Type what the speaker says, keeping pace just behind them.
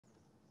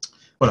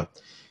Voilà.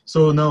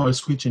 So now I'll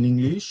switch in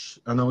English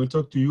and I will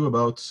talk to you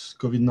about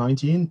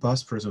COVID-19,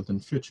 past, present,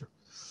 and future.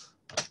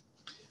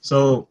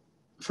 So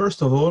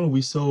first of all,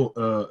 we saw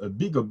a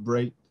big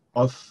outbreak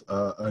of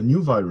a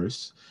new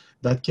virus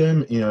that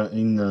came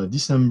in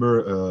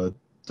December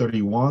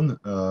 31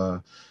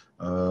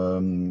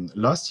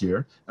 last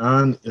year,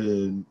 and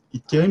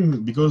it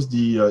came because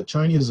the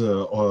Chinese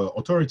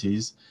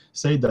authorities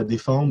said that they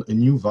found a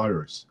new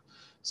virus.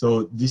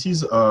 So this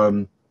is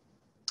a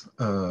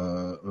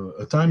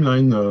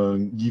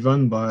timeline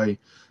given by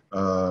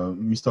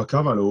Mr.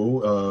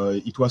 Carvalho.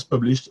 It was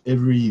published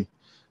every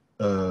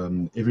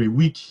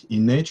week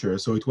in Nature,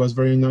 so it was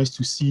very nice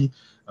to see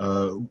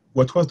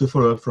what was the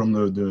follow-up from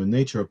the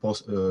Nature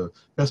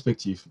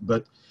perspective.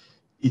 But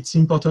it's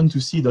important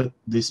to see that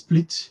they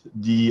split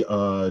the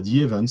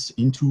events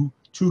into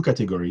two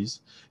categories: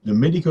 the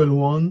medical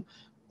one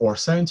or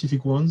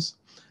scientific ones,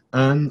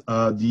 and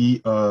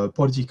the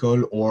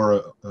political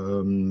or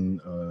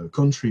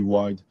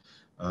countrywide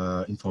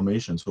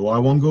information. So I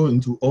won't go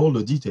into all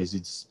the details.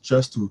 It's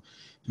just to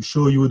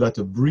show you that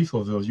a brief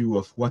overview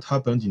of what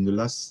happened in the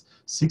last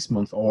 6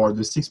 months, or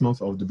the 6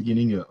 months of the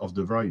beginning of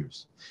the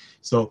virus.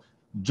 So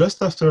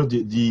just after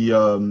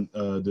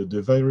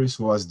the virus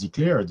was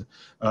declared,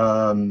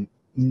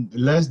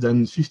 less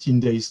than 15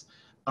 days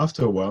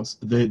afterwards,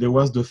 there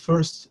was the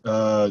first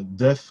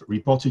death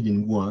reported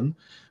in Wuhan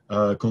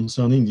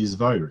concerning this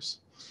virus.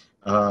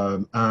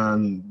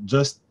 And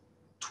just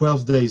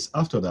 12 days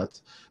after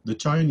that, the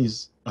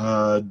Chinese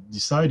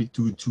decided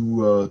to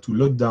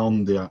lock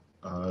down the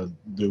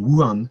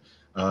Wuhan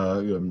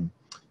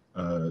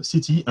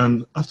city,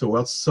 and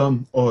afterwards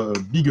some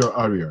bigger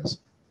areas.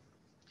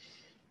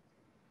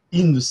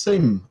 In the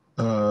same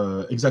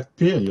exact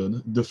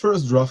period, the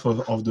first draft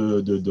of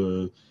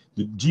the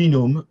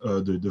genome,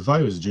 the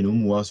virus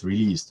genome, was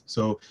released.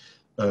 So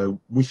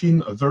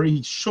within a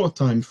very short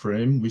time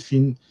frame,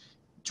 within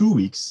 2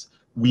 weeks,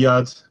 we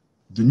had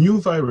the new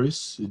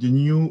virus, the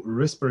new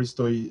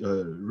respiratory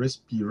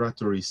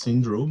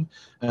syndrome,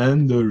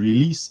 and the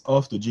release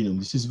of the genome.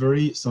 This is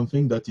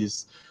something that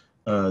is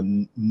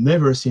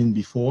never seen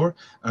before,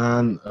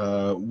 and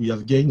we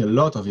have gained a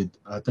lot of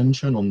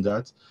attention on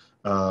that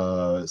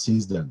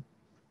since then.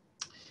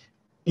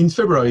 In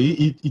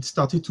February, it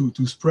started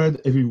to spread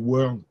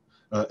everywhere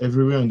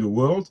in the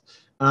world,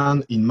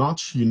 and in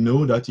March, you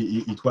know that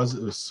it was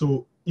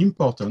so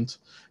important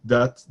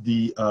that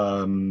the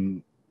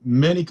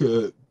many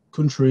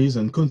countries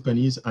and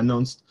companies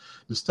announced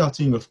the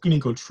starting of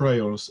clinical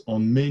trials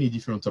on many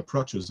different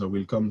approaches. I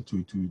will come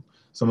to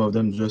some of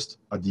them just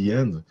at the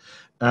end.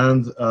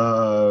 And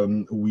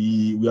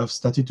we have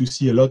started to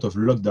see a lot of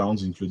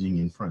lockdowns, including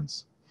in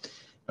France.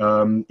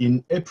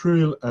 In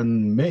April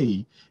and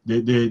May,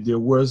 there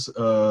was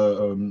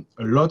a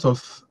lot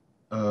of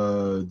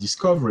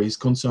discoveries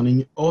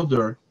concerning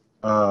other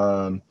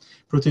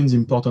proteins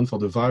important for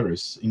the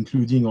virus,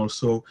 including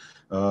also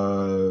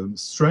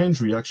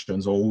strange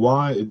reactions, or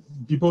why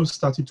people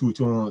started to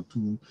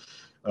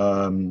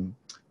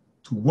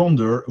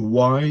wonder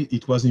why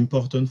it was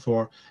important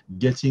for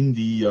getting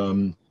the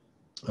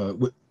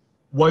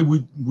why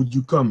would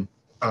you come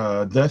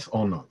deaf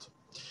or not.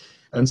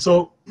 And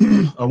so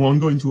I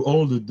won't go into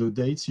all the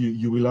dates.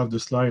 You will have the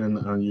slide,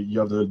 and you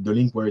have the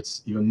link where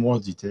it's even more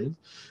detailed.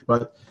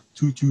 But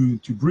to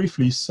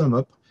briefly sum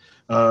up,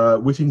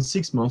 within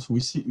 6 months,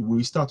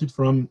 we started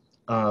from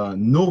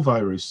no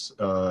virus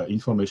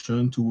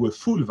information to a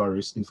full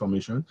virus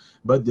information,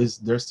 but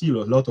there's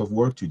still a lot of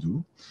work to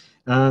do.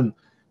 And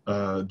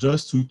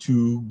just to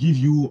give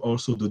you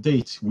also the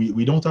date,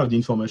 we don't have the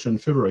information in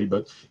February,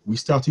 but we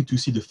started to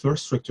see the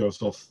first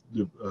structures of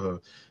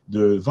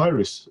the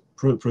virus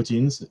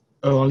proteins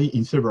early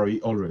in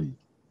February already.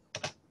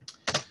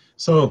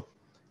 So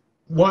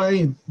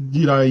why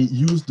did I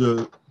use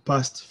the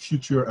past,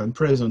 future, and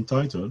present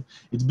title?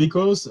 It's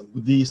because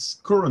this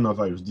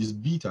coronavirus, this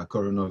beta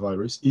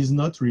coronavirus, is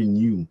not really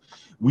new.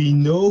 We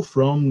know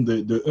from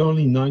the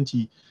early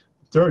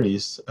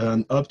 1930s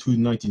and up to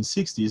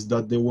 1960s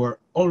that there were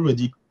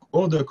already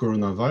other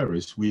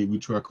coronavirus,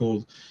 which were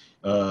called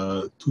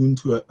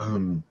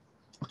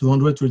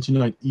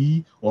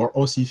 229E or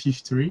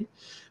OC53,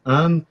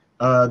 and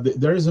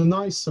there is a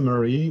nice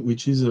summary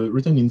which is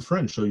written in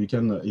French, so you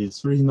can.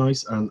 It's really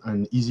nice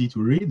and easy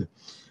to read,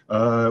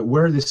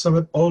 where they sum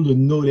up all the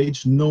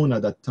knowledge known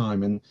at that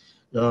time. And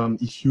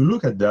if you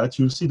look at that,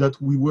 you'll see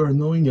that we were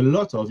knowing a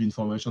lot of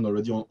information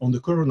already on the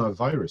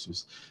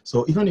coronaviruses.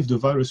 So even if the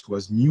virus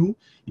was new,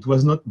 it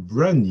was not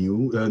brand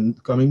new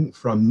and coming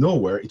from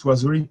nowhere. It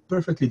was really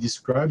perfectly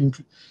described,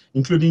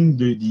 including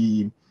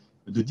the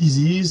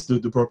disease,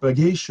 the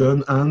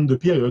propagation, and the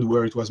period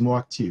where it was more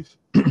active.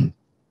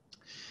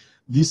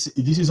 This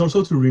is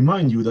also to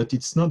remind you that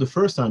it's not the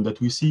first time that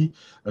we see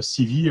a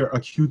severe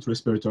acute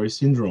respiratory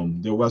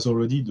syndrome. There was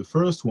already the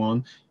first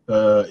one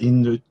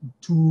in the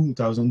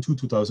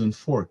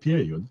 2002-2004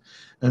 period,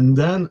 and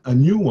then a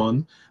new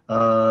one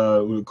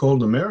called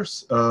the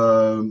MERS,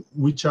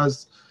 which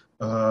has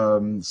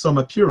some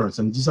appearance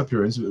and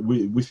disappearance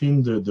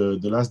within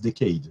the last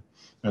decade.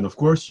 And of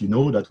course, you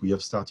know that we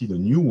have started a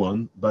new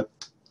one, but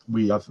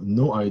we have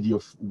no idea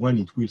of when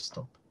it will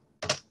stop.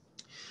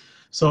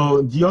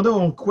 So the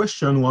other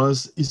question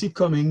was, is it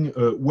coming,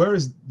 where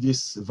is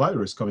this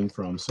virus coming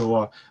from?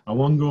 So I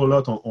won't go a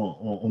lot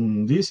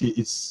on this.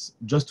 It's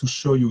just to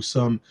show you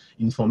some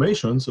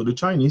information. So the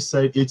Chinese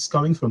said it's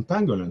coming from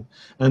pangolin,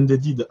 and they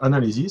did the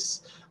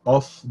analysis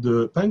of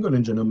the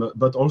pangolin genome,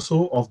 but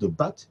also of the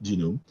bat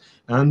genome.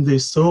 And they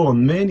saw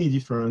on many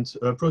different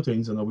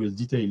proteins, and I will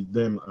detail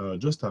them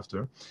just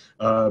after,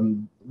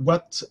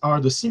 what are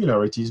the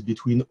similarities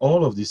between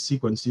all of these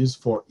sequences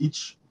for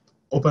each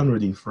open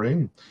reading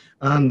frame.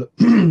 And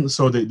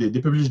so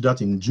they published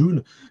that in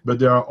June, but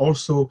there are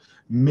also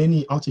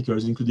many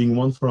articles, including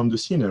one from the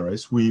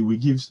CNRS, who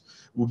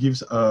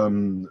gives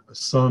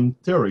some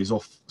theories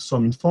of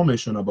some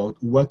information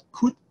about what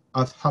could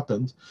have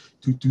happened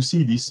to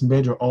see this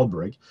major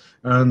outbreak.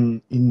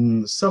 And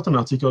in certain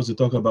articles, they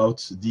talk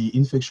about the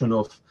infection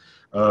of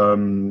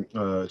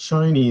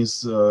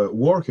Chinese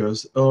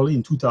workers early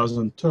in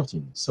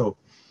 2013. So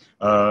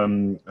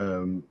I'm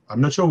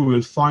not sure we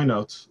will find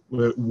out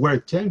where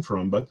it came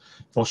from, but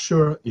for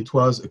sure it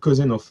was a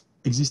cousin of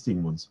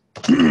existing ones.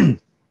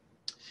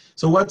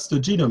 So what's the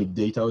genomic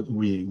data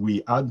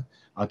we had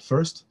at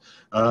first?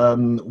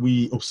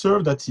 We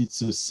observed that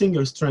it's a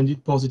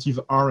single-stranded positive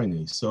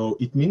RNA. So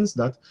it means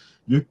that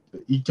it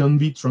can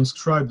be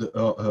transcribed,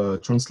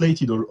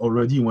 translated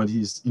already when it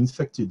is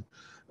infecting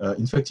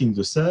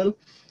the cell.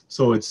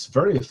 So it's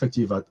very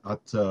effective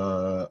at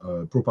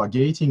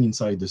propagating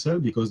inside the cell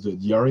because the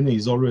RNA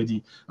is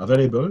already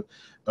available.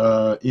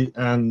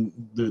 And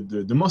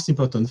the most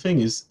important thing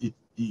is it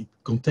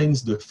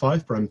contains the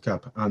 5'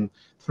 cap and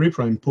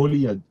 3'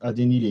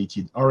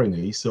 polyadenylated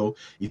RNA. So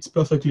it's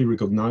perfectly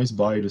recognized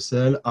by the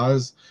cell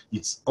as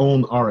its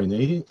own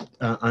RNA,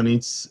 and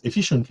it's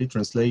efficiently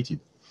translated.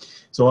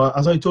 So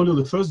as I told you,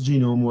 the first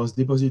genome was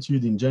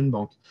deposited in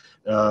GenBank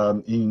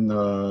in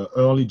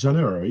early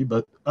January,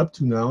 but up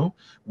to now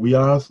we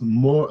have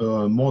more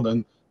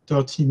than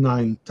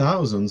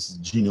 39,000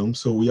 genomes.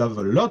 So we have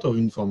a lot of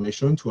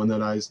information to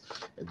analyze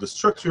the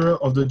structure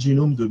of the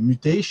genome, the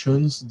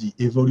mutations, the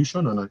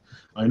evolution, and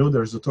I know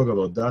there's a talk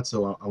about that,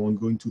 so I won't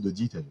go into the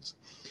details.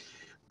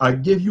 I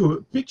gave you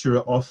a picture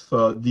of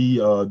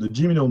the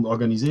genome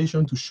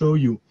organization to show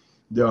you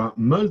there are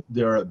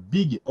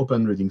big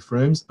open reading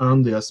frames,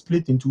 and they are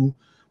split into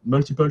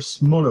multiple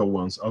smaller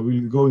ones. I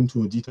will go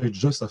into detail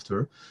just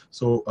after,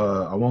 so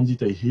I won't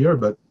detail here,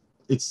 but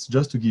it's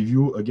just to give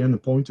you, again, a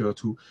pointer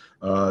to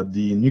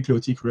the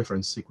nucleotic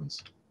reference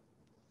sequence.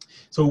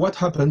 So what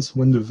happens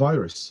when the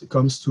virus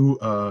comes to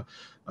a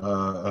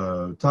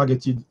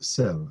targeted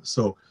cell?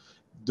 So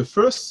the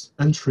first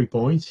entry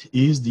point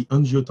is the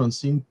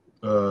angiotensin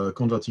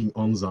converting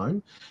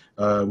enzyme,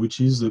 which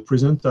is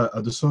present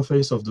at the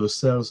surface of the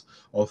cells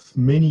of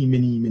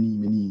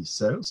many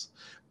cells.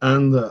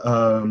 And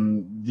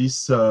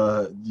this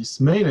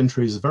main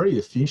entry is very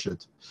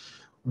efficient.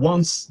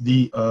 Once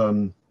the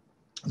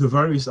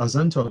virus has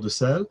entered the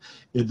cell,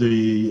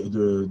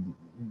 the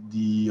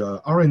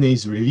RNA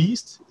is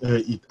released.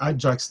 It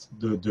hijacks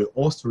the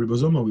host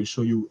ribosome. I will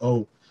show you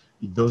how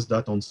it does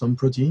that on some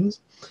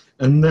proteins.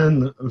 And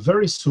then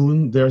very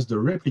soon there's the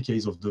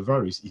replicase of the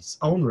virus, its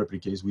own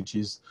replicase, which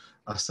is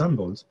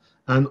assembled,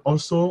 and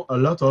also a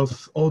lot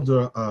of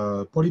other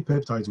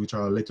polypeptides which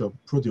are later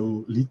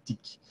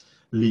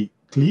proteolytically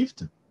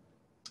cleaved.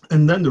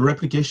 And then the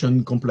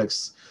replication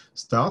complex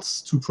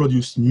starts to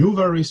produce new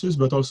viruses,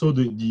 but also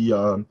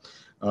the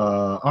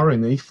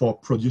RNA for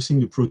producing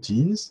the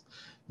proteins.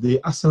 They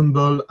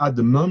assemble at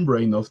the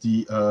membrane of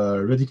the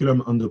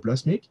reticulum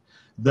endoplasmic.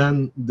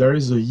 Then there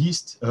is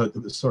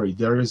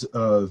there is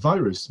a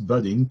virus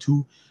budding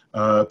to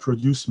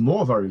produce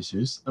more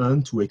viruses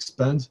and to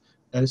expand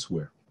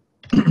elsewhere.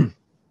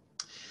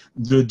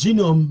 The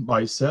genome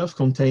by itself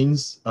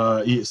contains,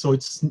 so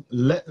it's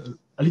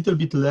a little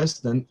bit less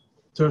than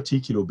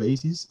 30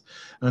 kilobases,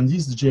 and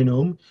this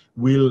genome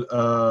will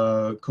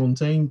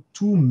contain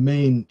two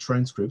main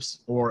transcripts,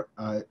 or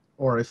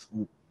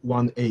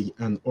RF1A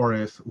and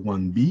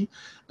RF1B,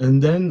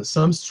 and then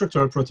some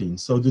structural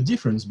proteins. So the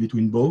difference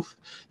between both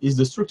is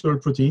the structural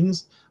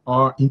proteins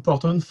are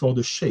important for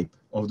the shape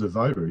of the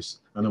virus,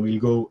 and I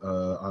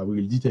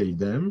will detail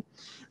them.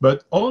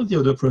 But all the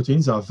other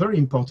proteins are very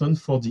important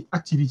for the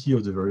activity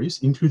of the virus,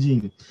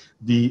 including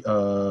the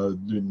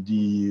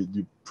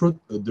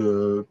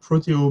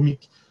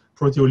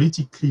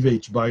proteolytic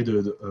cleavage by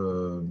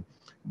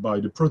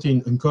the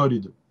protein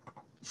encoded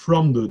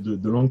from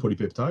the long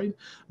polypeptide,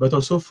 but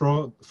also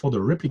for the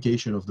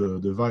replication of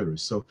the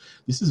virus. So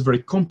this is a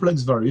very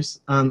complex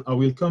virus, and I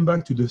will come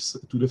back to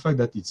the fact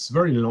that it's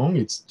very long.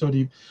 It's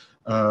 30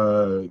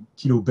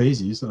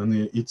 kilobases,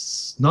 and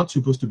it's not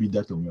supposed to be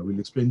that long. I will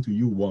explain to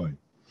you why.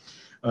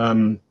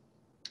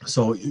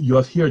 So you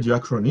have here the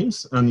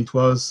acronyms, and it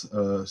was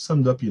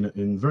summed up in a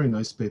very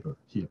nice paper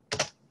here.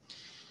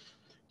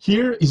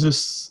 Here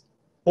is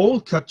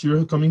all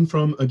capture coming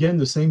from, again,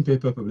 the same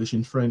paper published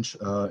in French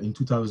in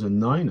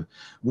 2009,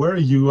 where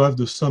you have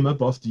the sum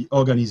up of the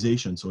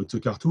organization. So it's a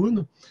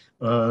cartoon.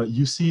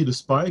 You see the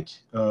spike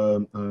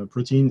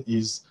protein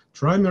is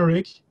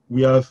trimeric.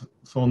 We have,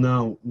 for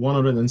now,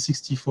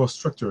 164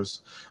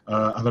 structures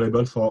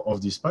available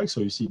of this spike.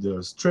 So you see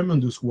there's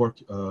tremendous work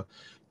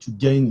to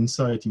gain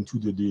insight into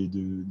the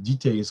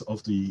details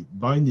of the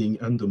binding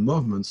and the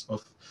movements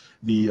of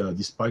the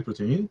spike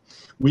protein.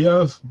 We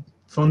have,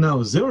 for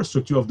now, zero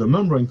structure of the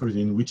membrane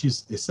protein, which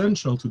is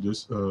essential to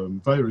this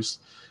virus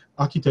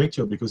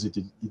architecture because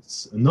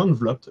it's an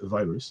enveloped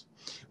virus.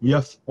 We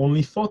have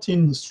only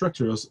 14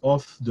 structures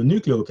of the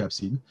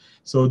nucleocapsid.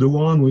 So the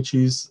one which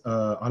is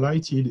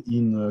highlighted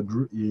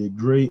in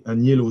gray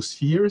and yellow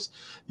spheres,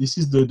 this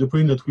is the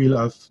protein that will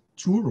have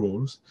two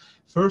roles.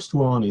 First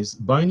one is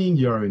binding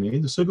the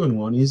RNA. The second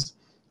one is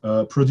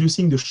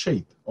producing the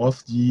shape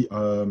of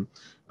the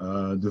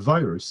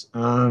virus,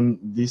 and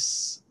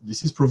this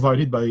is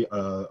provided by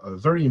a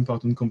very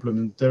important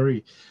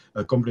complementary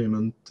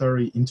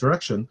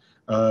interaction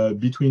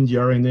between the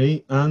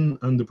RNA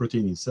and the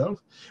protein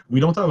itself.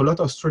 We don't have a lot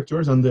of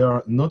structures and they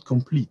are not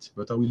complete,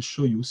 but I will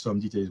show you some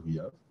details we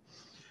have.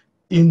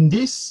 In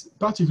this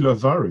particular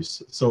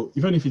virus, so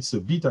even if it's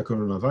a beta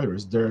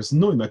coronavirus, there's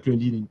no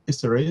immaculate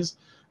esterase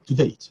to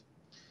date.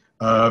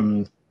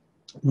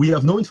 We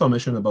have no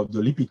information about the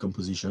lipid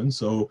composition,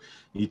 so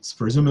it's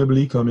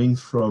presumably coming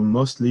from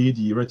mostly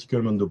the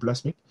reticulum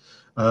endoplasmic,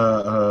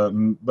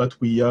 but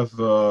we have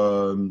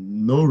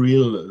no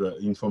real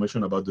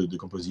information about the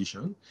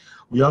composition.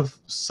 We have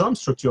some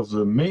structure of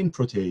the main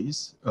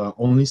protease,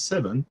 only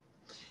 7,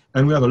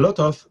 and we have a lot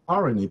of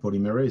RNA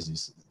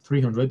polymerases,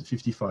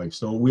 355.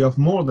 So we have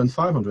more than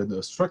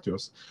 500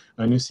 structures,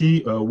 and you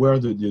see where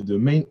the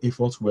main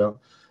efforts were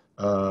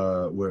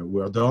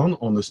done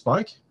on the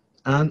spike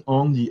and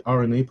on the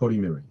RNA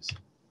polymerase.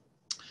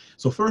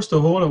 So first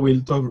of all, I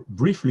will talk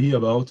briefly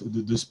about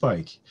the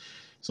spike.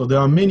 So there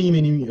are many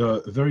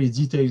very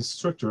detailed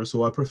structures,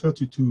 so I prefer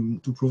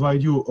to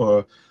provide you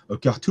a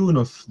cartoon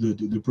of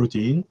the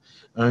protein,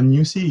 and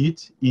you see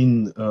it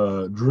in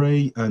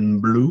gray and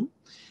blue.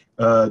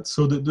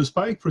 So the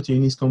spike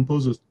protein is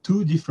composed of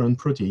two different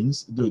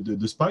proteins,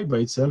 the spike by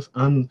itself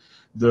and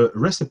the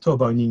receptor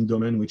binding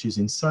domain, which is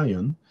in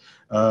cyan.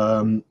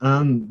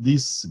 And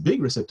this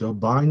big receptor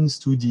binds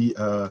to the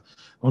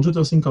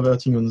angiotensin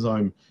converting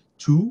enzyme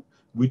 2,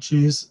 which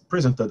is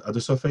presented at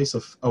the surface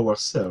of our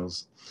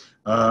cells.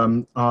 I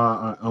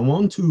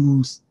want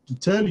to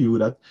tell you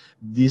that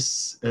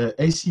this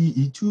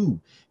ACE2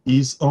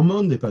 is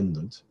hormone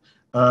dependent.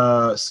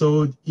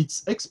 So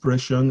its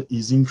expression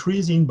is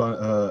increasing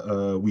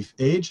with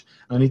age,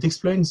 and it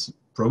explains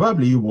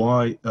probably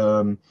why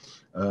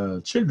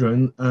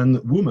children and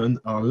women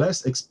are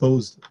less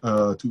exposed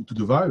to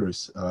the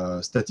virus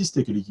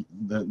statistically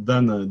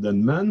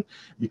than men,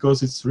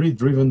 because it's really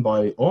driven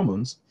by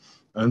hormones.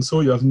 And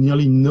so you have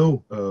nearly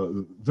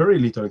very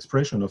little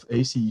expression of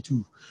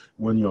ACE2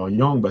 when you are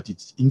young, but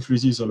it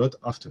increases a lot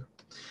after.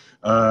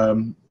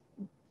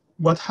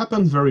 What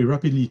happened very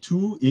rapidly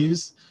too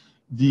is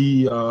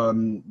the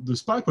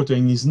spike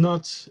protein is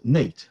not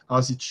naked,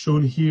 as it's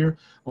shown here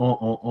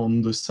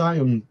on the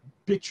cyan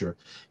picture.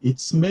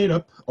 It's made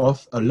up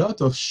of a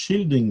lot of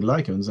shielding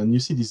glycans, and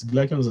you see these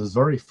glycans as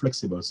very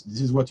flexible. So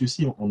this is what you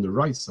see on the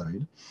right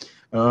side.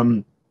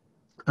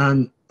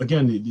 And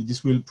again,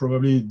 this will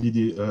probably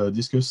be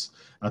discussed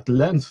at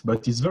length,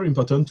 but it's very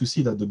important to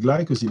see that the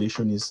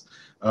glycosylation is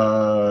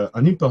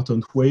an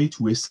important way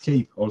to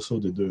escape also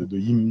the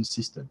immune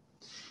system.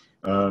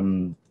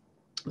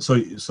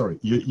 So sorry,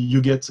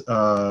 you get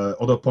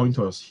other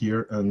pointers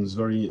here, and it's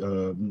very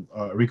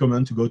I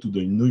recommend to go to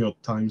the New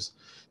York Times.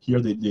 Here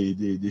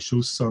they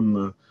show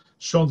some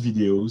short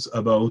videos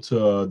about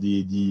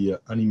the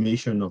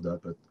animation of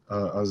that, but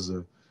as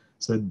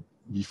said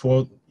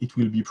before, it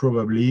will be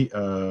probably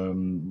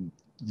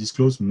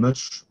disclosed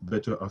much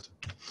better after.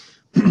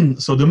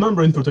 So the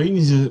membrane protein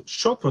is a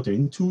short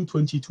protein,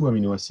 222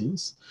 amino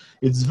acids.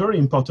 It's very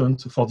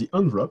important for the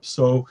envelope,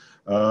 so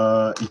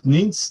it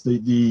needs the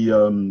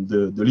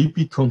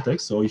lipid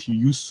context. So if you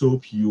use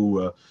soap,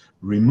 you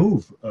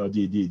remove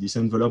this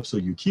envelope, so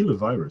you kill the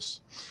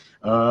virus.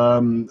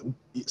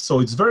 So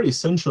it's very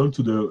essential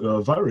to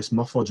the virus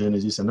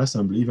morphogenesis and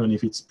assembly, even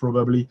if it's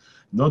probably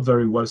not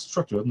very well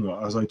structured.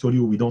 As I told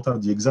you, we don't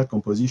have the exact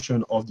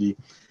composition of the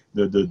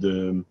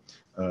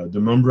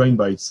membrane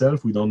by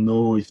itself. We don't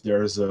know if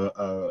there's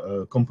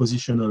a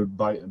compositional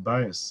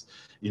bias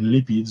in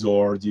lipids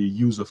or the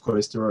use of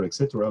cholesterol,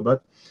 etc.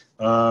 But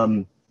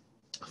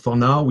for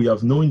now, we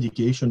have no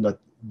indication that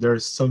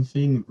there's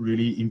something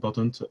really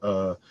important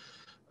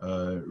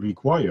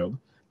required.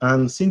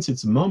 And since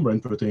it's a membrane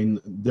protein,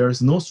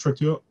 there's no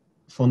structure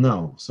for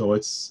now. So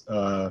it's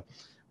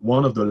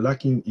one of the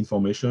lacking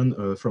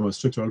information from a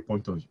structural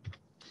point of view.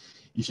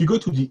 If you go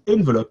to the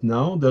envelope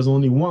now, there's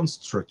only one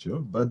structure,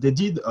 but they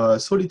did a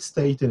solid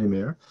state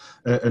NMR,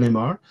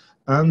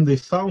 and they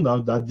found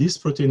out that this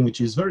protein, which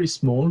is very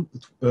small,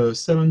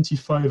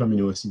 75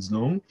 amino acids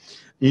long,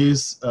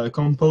 is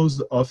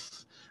composed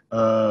of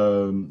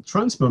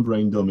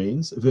transmembrane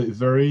domains,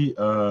 very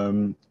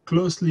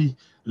closely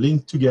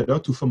linked together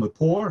to form a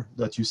pore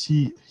that you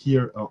see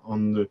here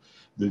on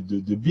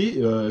the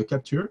B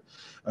capture.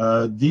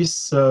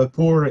 This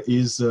pore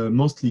is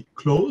mostly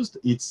closed.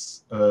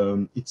 It's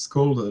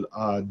called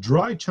a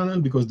dry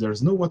channel because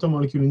there's no water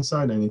molecule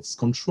inside, and it's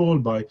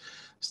controlled by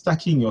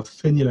stacking of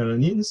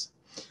phenylalanines.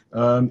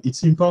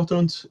 It's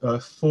important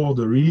for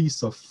the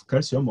release of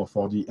calcium, or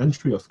for the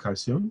entry of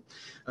calcium.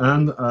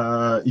 And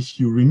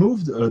if you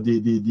remove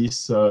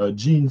this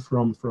gene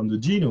from the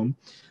genome,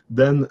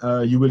 then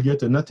you will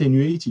get an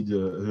attenuated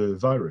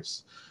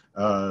virus.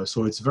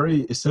 So it's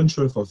very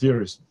essential for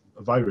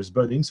virus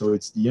budding. So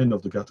it's the end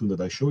of the cartoon that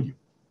I showed you.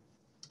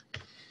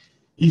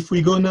 If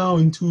we go now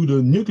into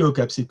the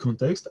nucleocapsid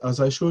context,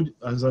 as I told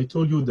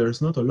you,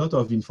 there's not a lot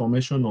of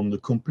information on the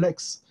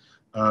complex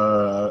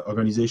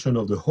organization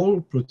of the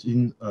whole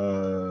protein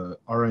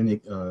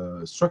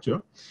RNA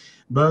structure,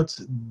 but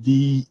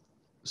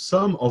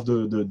some of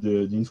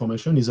the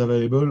information is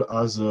available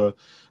as a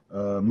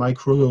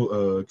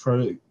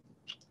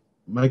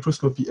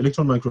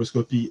electron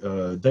microscopy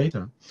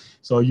data.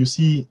 So you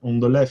see on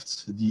the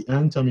left the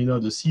N terminal,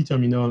 the C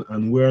terminal,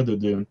 and where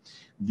the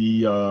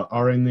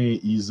RNA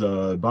is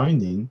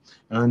binding,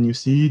 and you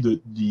see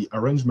the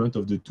arrangement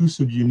of the two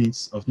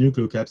subunits of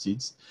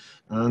nucleocapsids.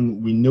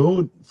 And we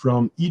know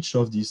from each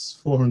of these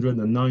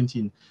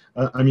 419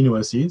 amino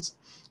acids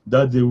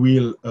that they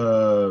will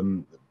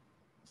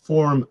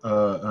form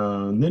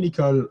an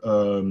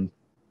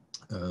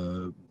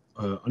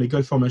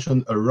helical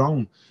formation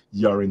around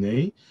the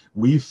RNA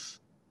with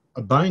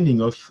a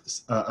binding of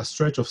a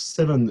stretch of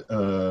 7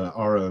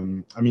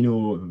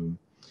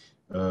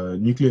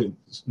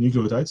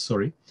 nucleotides,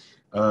 sorry,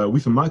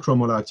 with a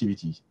micromolar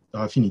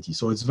affinity.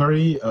 So it's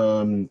very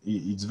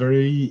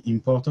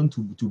important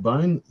to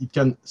bind. It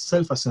can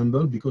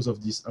self-assemble because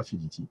of this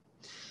affinity.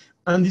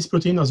 And this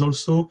protein has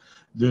also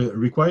the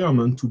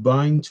requirement to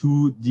bind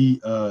to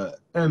the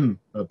M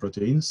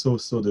protein, so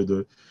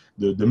the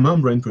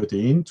membrane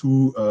protein,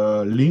 to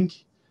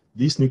link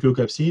this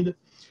nucleocapsid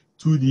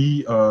to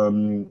the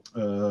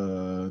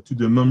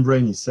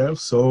membrane itself.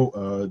 So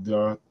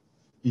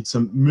it's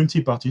a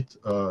multi-parted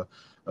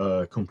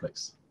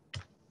complex.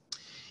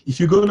 If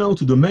you go now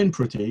to the main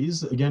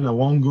protease, again, I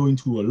won't go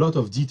into a lot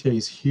of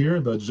details here,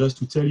 but just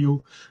to tell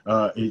you,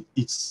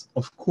 it's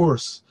of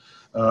course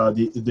a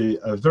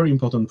very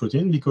important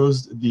protein,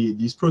 because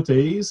this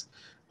protease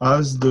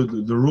has the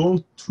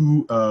role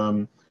to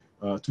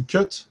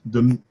cut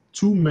the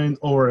two main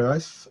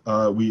ORF,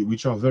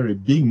 which are very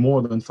big,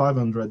 more than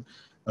 5,000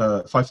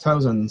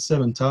 and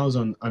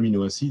 7,000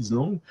 amino acids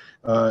long,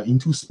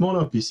 into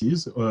smaller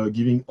pieces,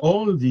 giving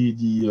all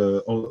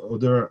the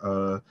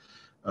other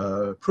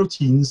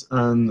proteins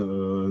and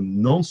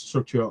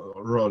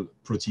non-structural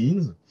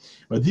proteins.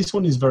 But this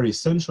one is very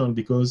essential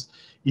because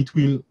it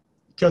will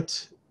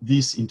cut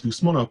this into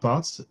smaller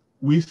parts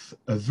with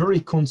a very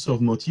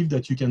conserved motif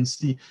that you can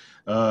see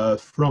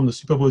from the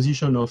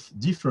superposition of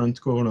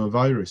different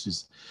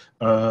coronaviruses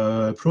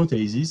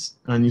proteases.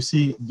 And you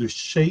see the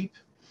shape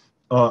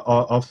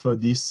of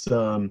this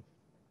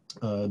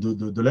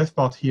the left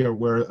part here,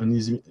 where an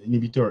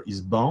inhibitor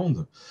is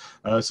bound.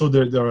 So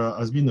there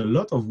has been a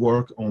lot of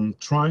work on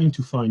trying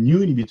to find new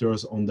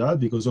inhibitors on that,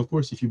 because of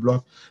course if you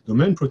block the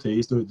main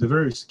protease, the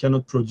virus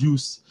cannot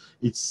produce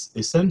its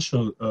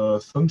essential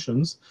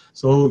functions,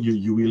 so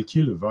you will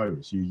kill the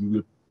virus, you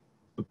will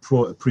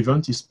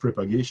prevent its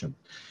propagation.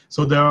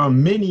 So there are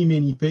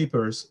many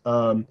papers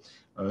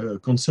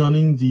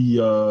concerning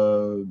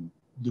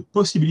the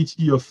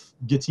possibility of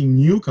getting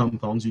new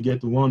compounds. You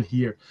get one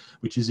here,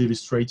 which is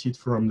illustrated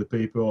from the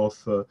paper of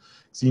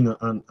Xin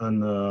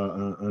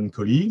and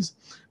colleagues.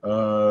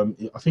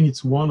 I think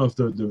it's one of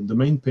the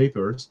main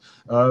papers,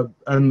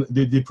 and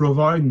they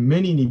provide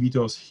many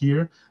inhibitors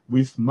here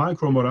with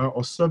micromolar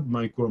or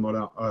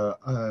submicromolar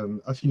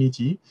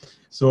affinity.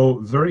 So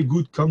very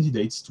good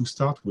candidates to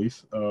start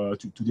with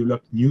to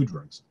develop new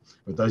drugs.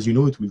 But as you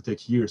know, it will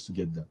take years to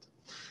get that.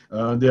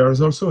 There is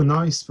also a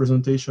nice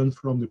presentation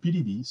from the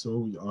PDB.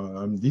 So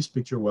this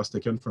picture was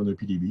taken from the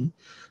PDB,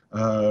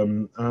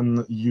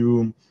 and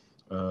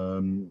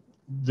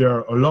there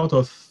are a lot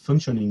of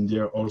functioning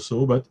there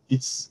also, but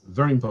it's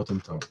very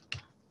important topic.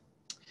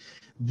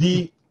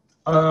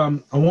 I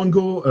won't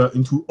go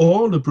into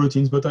all the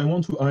proteins, but I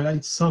want to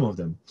highlight some of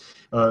them.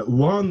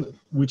 One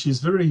which is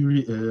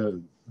very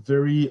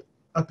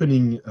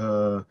happening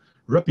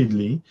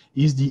rapidly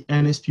is the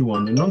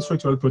NSP1, the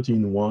non-structural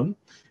protein 1.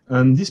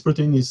 And this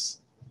protein is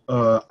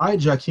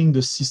hijacking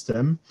the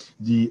system,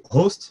 the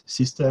host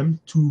system,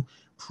 to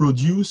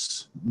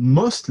produce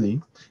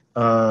mostly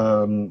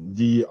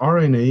the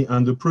RNA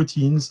and the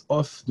proteins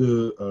of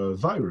the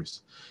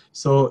virus.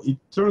 So it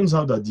turns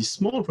out that this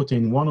small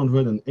protein,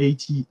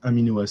 180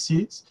 amino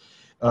acids,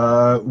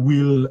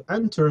 will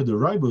enter the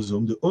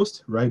ribosome, the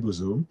host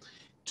ribosome,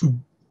 to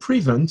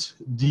prevent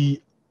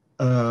the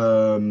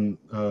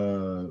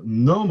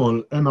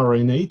normal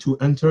mRNA to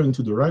enter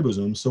into the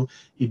ribosome, so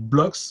it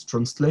blocks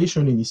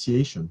translation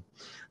initiation.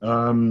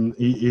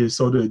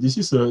 This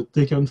is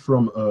taken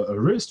from a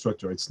real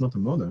structure, it's not a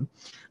model,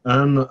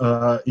 and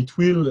it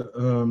will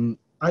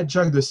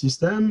hijack the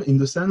system in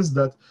the sense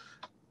that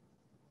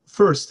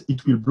first,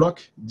 it will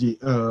block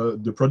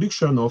the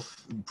production of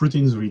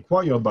proteins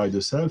required by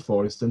the cell,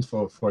 for instance,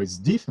 for its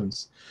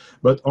defense,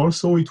 but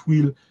also it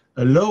will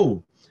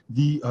allow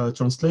the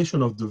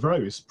translation of the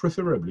virus,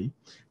 preferably,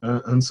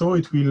 and so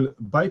it will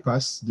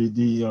bypass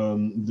the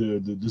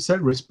cell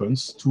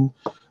response to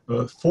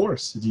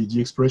force the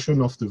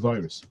expression of the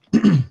virus.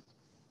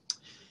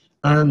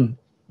 And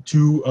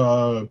to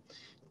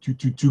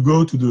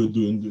go to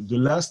the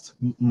last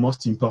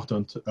most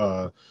important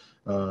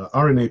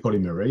RNA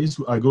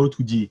polymerase, I go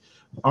to the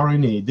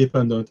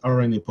RNA-dependent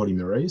RNA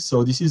polymerase.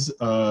 So this is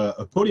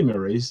a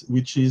polymerase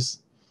which is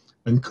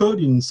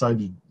encoded inside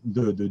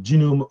the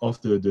genome of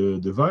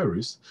the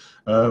virus,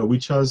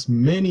 which has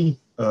many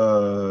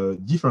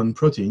different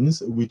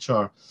proteins, which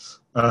are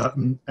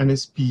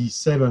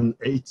NSP7,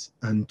 8,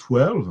 and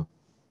 12.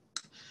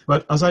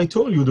 But as I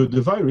told you,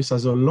 the virus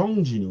has a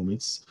long genome.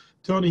 It's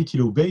 30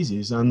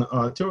 kilobases, and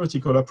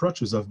theoretical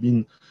approaches have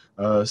been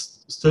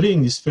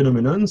studying this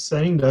phenomenon,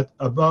 saying that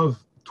above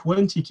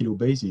 20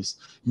 kilobases,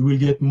 you will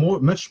get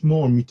much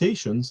more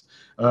mutations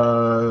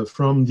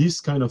from this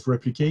kind of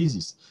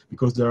replicases,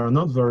 because they are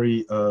not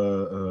very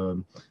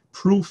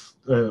proof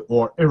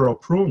or error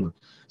prone.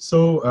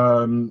 So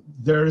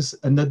there's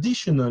an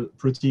additional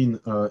protein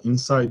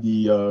inside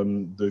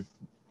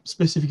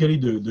specifically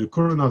the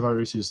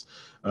coronaviruses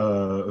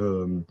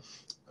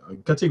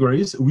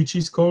categories, which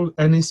is called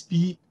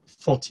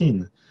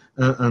NSP14.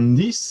 And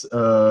this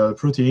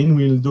protein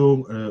will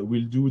do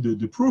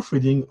the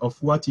proofreading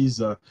of what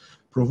is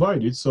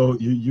provided. So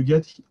you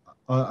get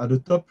at the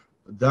top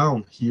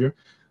down here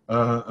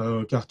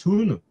a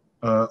cartoon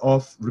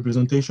of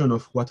representation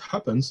of what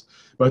happens,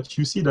 but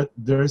you see that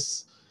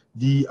there's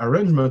the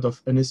arrangement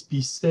of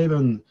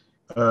NSP7,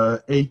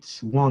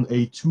 8.1,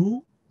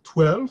 8.2,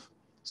 12.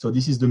 So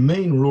this is the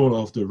main role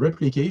of the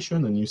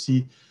replication, and you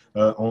see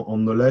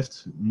on the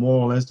left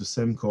more or less the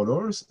same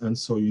colors, and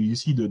so you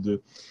see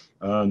the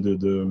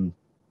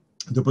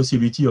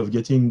possibility of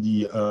getting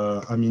the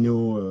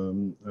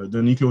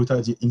the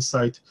nucleotide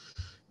inside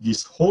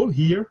this hole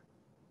here.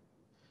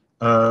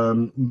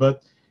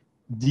 But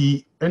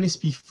the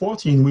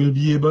NSP14 will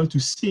be able to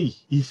see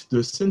if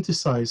the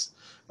synthesized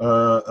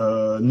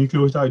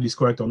nucleotide is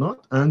correct or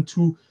not, and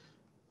to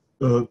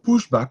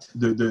push back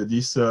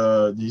this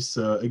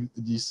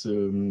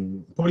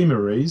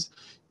polymerase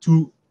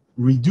to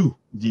redo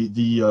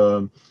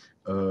the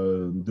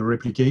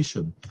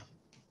replication.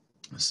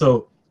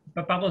 So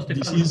pardon, Stéphane,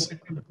 this is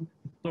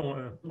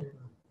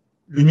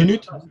une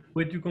minute.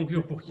 Pourrais-tu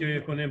conclure pour qu'on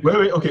ait un peu?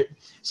 Oui, okay.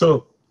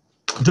 So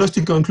just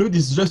to conclude,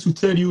 it's just to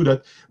tell you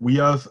that we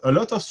have a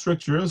lot of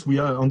structures, we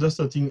are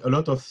understanding a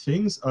lot of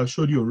things. I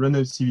showed you a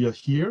remdesivir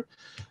here,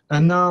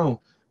 and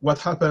now what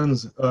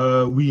happens?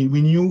 We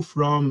knew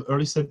from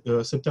early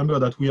September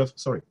that we have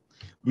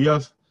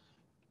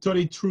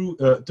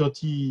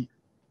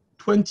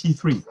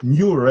 23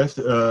 new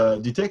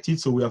RF detected,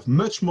 so we have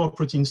much more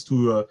proteins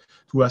to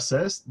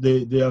assess.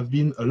 There have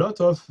been a lot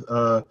of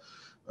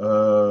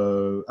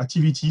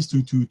activities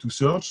to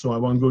search, so I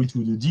won't go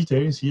into the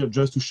details here,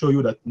 just to show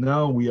you that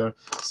now we are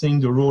seeing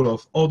the role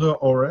of other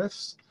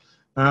RFs.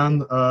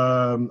 And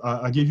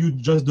I gave you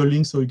just the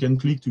link so you can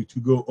click to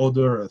go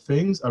other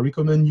things. I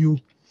recommend you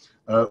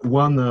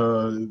one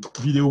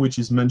video which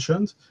is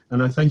mentioned,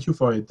 and I thank you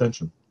for your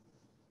attention.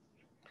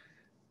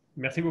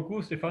 Merci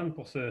beaucoup, Stéphane,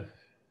 pour cette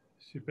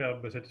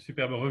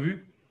superbe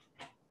revue.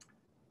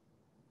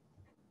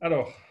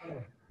 Alors,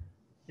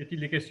 y a-t-il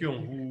des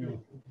questions? Vous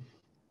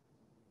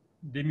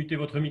démutez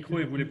votre micro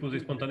et vous les posez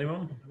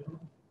spontanément.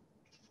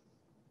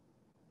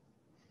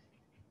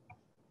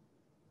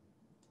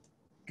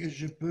 Que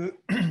je peux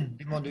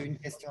demander une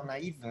question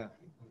naïve?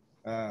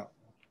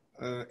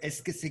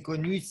 Est-ce que c'est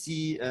connu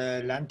si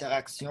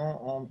l'interaction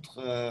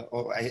entre...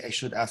 I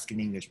should ask in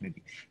English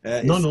maybe.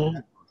 No.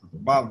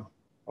 Well,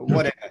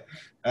 whatever.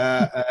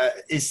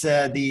 Is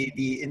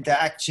the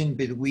interaction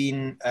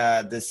between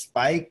the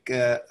spike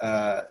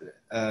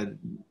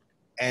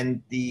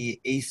and the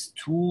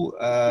ACE2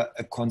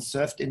 a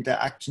conserved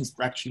interaction,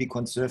 structurally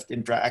conserved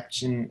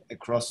interaction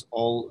across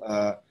all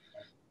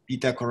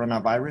beta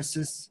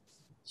coronaviruses?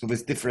 So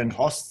with different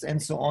hosts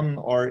and so on,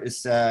 or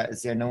is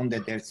there known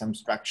that there's some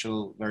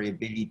structural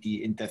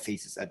variability,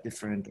 interfaces are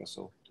different or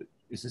so?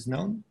 Is this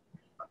known?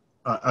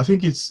 I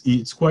think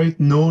it's quite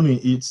known.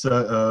 It's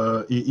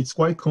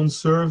quite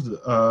conserved.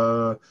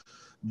 But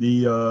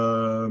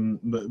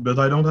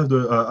I don't have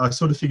the. I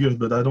saw the figures,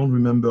 but I don't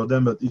remember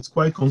them. But it's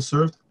quite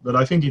conserved. But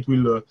I think it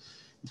will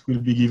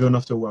be given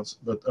afterwards.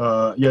 But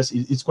yes,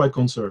 it's quite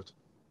conserved.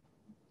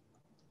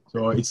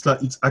 So it's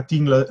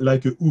acting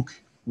like a hook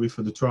with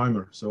the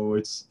trimer. So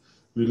it's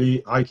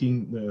really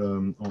hiking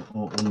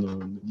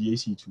on the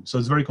ACE2. So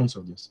it's very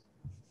conserved. Yes.